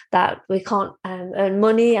world that we can't earn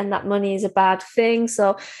money and that money is a bad thing.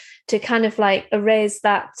 So to kind of like erase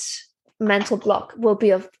that mental block will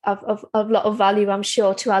be of a lot of value, I'm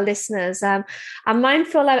sure, to our listeners. I'm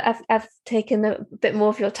mindful I've taken a bit more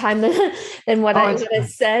of your time than what I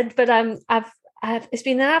said, but it's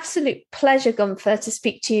been an absolute pleasure, Gunther, to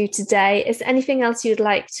speak to you today. Is there anything else you'd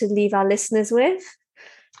like to leave our listeners with?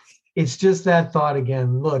 It's just that thought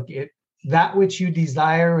again. Look, that which you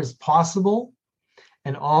desire is possible.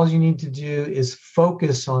 And all you need to do is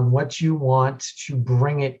focus on what you want to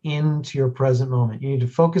bring it into your present moment. You need to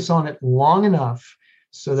focus on it long enough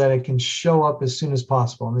so that it can show up as soon as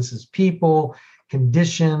possible. And this is people,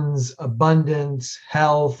 conditions, abundance,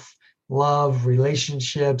 health, love,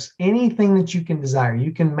 relationships, anything that you can desire.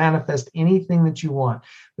 You can manifest anything that you want,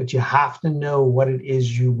 but you have to know what it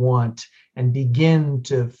is you want and begin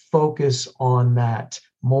to focus on that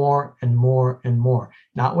more and more and more.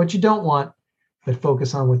 Not what you don't want, but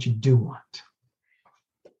focus on what you do want.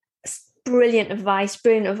 Brilliant advice.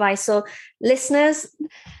 So listeners,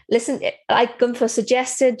 listen, like Gunther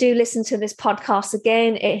suggested, do listen to this podcast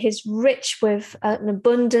again. It is rich with an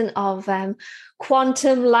abundance of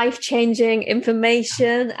quantum life-changing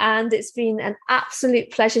information, and it's been an absolute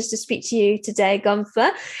pleasure to speak to you today,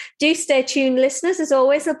 Gunther. Do stay tuned, listeners. As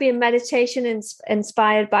always, there'll be a meditation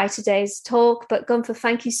inspired by today's talk. But Gunther,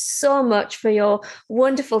 thank you so much for your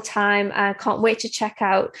wonderful time. I can't wait to check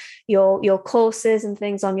out your courses and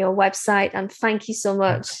things on your website, and thank you so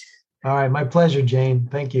much. All right, my pleasure, Jane.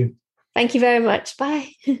 Thank you. Thank you very much. Bye.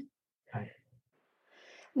 Bye.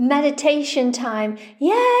 Meditation time.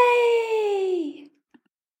 Yay!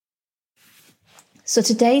 So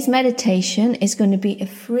today's meditation is going to be a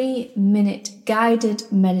 3-minute guided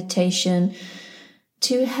meditation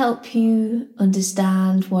to help you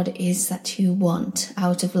understand what it is that you want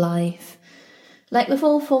out of life. Like with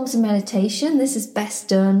all forms of meditation, this is best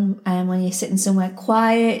done when you're sitting somewhere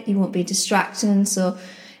quiet. You won't be distracted. So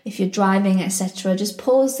if you're driving, etc., just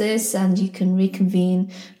pause this and you can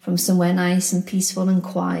reconvene from somewhere nice and peaceful and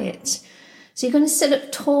quiet. So you're going to sit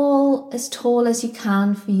up tall as you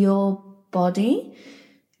can for your body.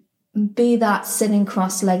 Be that sitting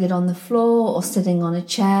cross-legged on the floor or sitting on a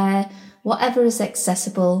chair, whatever is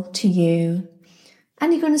accessible to you.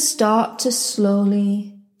 And you're going to start to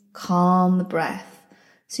slowly calm the breath.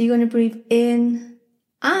 So you're going to breathe in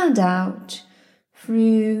and out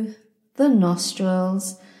through the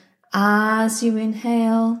nostrils as you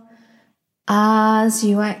inhale, as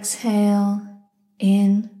you exhale,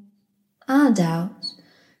 in and out.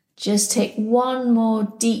 Just take one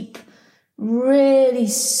more deep, really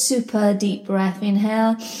super deep breath.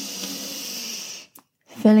 Inhale,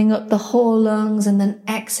 filling up the whole lungs, and then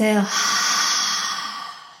exhale.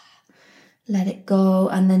 Let it go,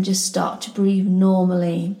 and then just start to breathe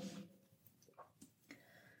normally.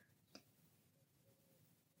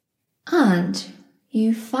 And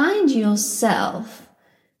you find yourself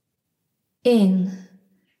in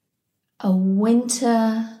a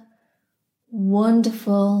winter,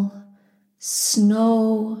 wonderful,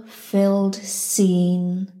 snow-filled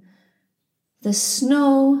scene. The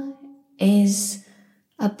snow is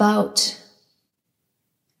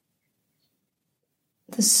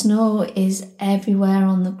everywhere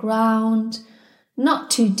on the ground, not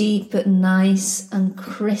too deep but nice and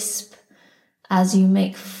crisp as you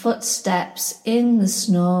make footsteps in the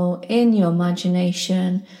snow. In your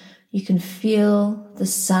imagination, you can feel the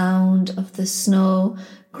sound of the snow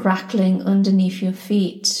crackling underneath your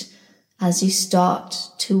feet as you start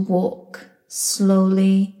to walk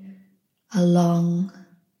slowly along.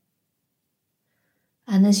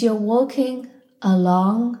 And as you're walking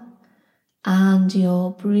along and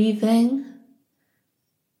you're breathing,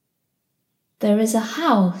 there is a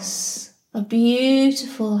house, a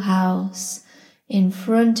beautiful house in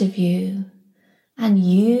front of you, and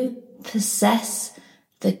you possess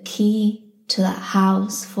the key to that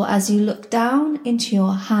house. For as you look down into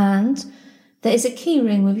your hand, there is a key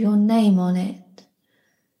ring with your name on it.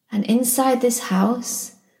 And inside this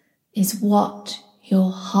house is what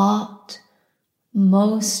your heart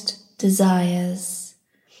most desires.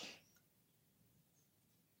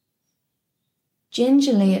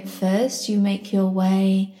 Gingerly at first, you make your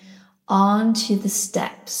way onto the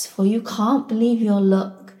steps, for you can't believe your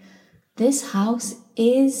luck. This house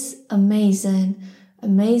is amazing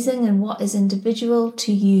in what is individual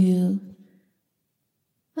to you.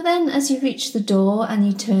 But then as you reach the door and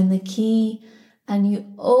you turn the key and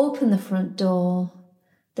you open the front door,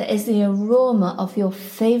 there is the aroma of your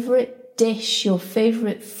favourite dish, your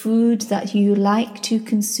favourite food that you like to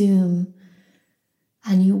consume.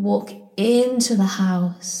 And you walk into the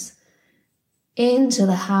house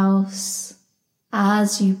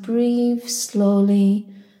as you breathe slowly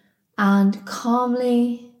and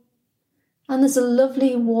calmly. And there's a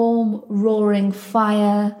lovely warm roaring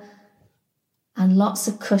fire and lots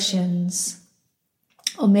of cushions,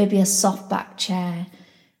 or maybe a soft back chair.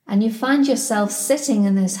 And you find yourself sitting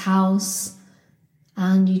in this house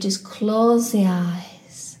and you just close the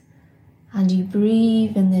eyes and you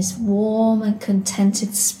breathe in this warm and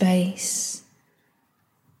contented space.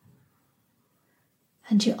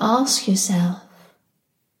 And you ask yourself,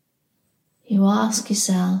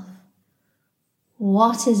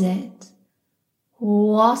 what is it?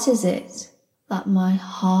 What is it that my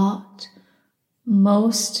heart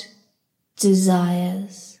most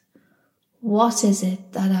desires? What is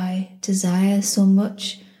it that I desire so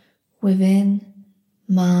much within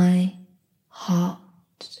my heart?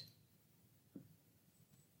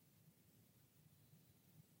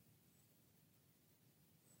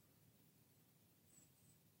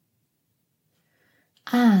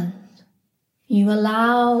 And you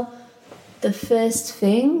allow the first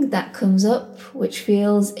thing that comes up, which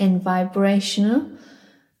feels in vibrational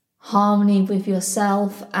harmony with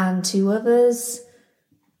yourself and to others.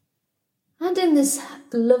 And in this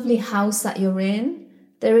lovely house that you're in,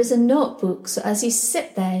 there is a notebook. So as you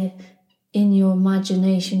sit there in your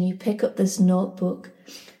imagination, you pick up this notebook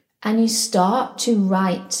and you start to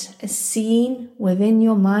write a scene within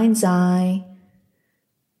your mind's eye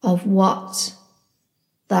of what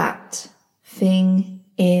that thing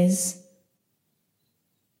is.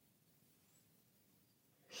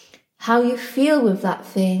 How you feel with that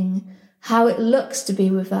thing, how it looks to be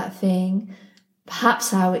with that thing, perhaps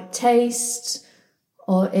how it tastes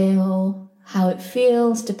or how it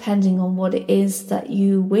feels, depending on what it is that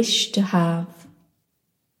you wish to have.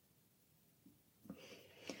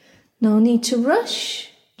 No need to rush,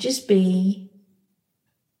 just be.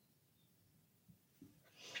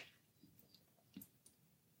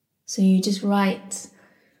 So you just write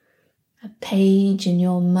a page in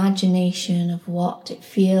your imagination of what it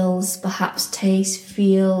feels, perhaps tastes,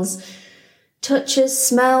 feels, touches,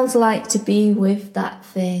 smells like to be with that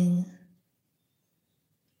thing.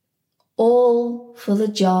 All for the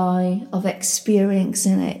joy of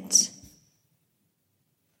experiencing it.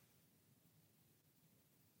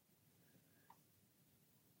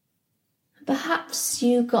 Perhaps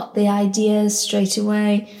you got the ideas straight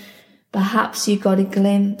away. Perhaps you got a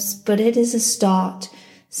glimpse, but it is a start,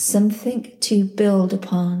 something to build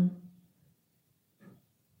upon.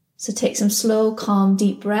 So take some slow, calm,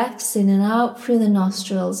 deep breaths in and out through the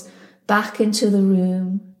nostrils, back into the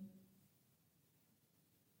room.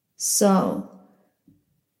 So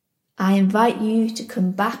I invite you to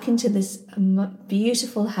come back into this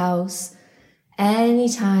beautiful house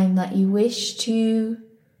anytime that you wish to,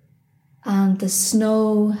 and the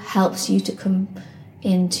snow helps you to come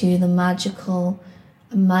into the magical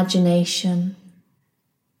imagination.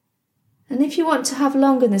 And if you want to have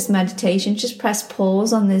longer in this meditation, just press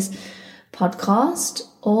pause on this podcast,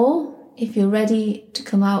 or if you're ready to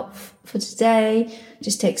come out for today,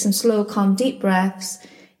 just take some slow, calm, deep breaths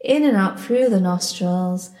in and out through the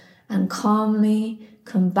nostrils and calmly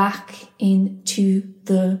come back into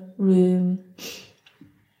the room.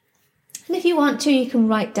 And if you want to, you can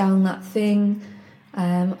write down that thing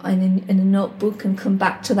in a notebook and come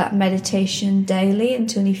back to that meditation daily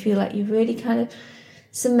until you feel like you've really kind of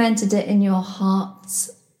cemented it in your heart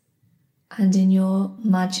and in your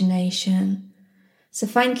imagination. So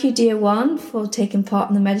thank you, dear one, for taking part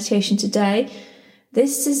in the meditation today.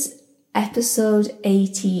 This is episode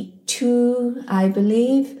 82, I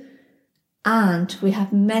believe, and we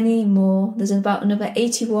have many more. There's about another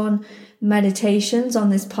 81 meditations on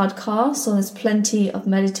this podcast, so there's plenty of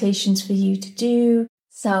meditations for you to do.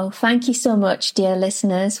 So thank you so much, dear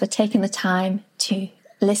listeners, for taking the time to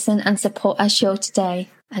listen and support our show today.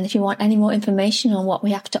 And if you want any more information on what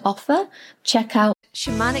we have to offer, check out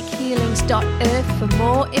shamanichealings.earth for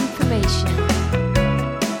more information.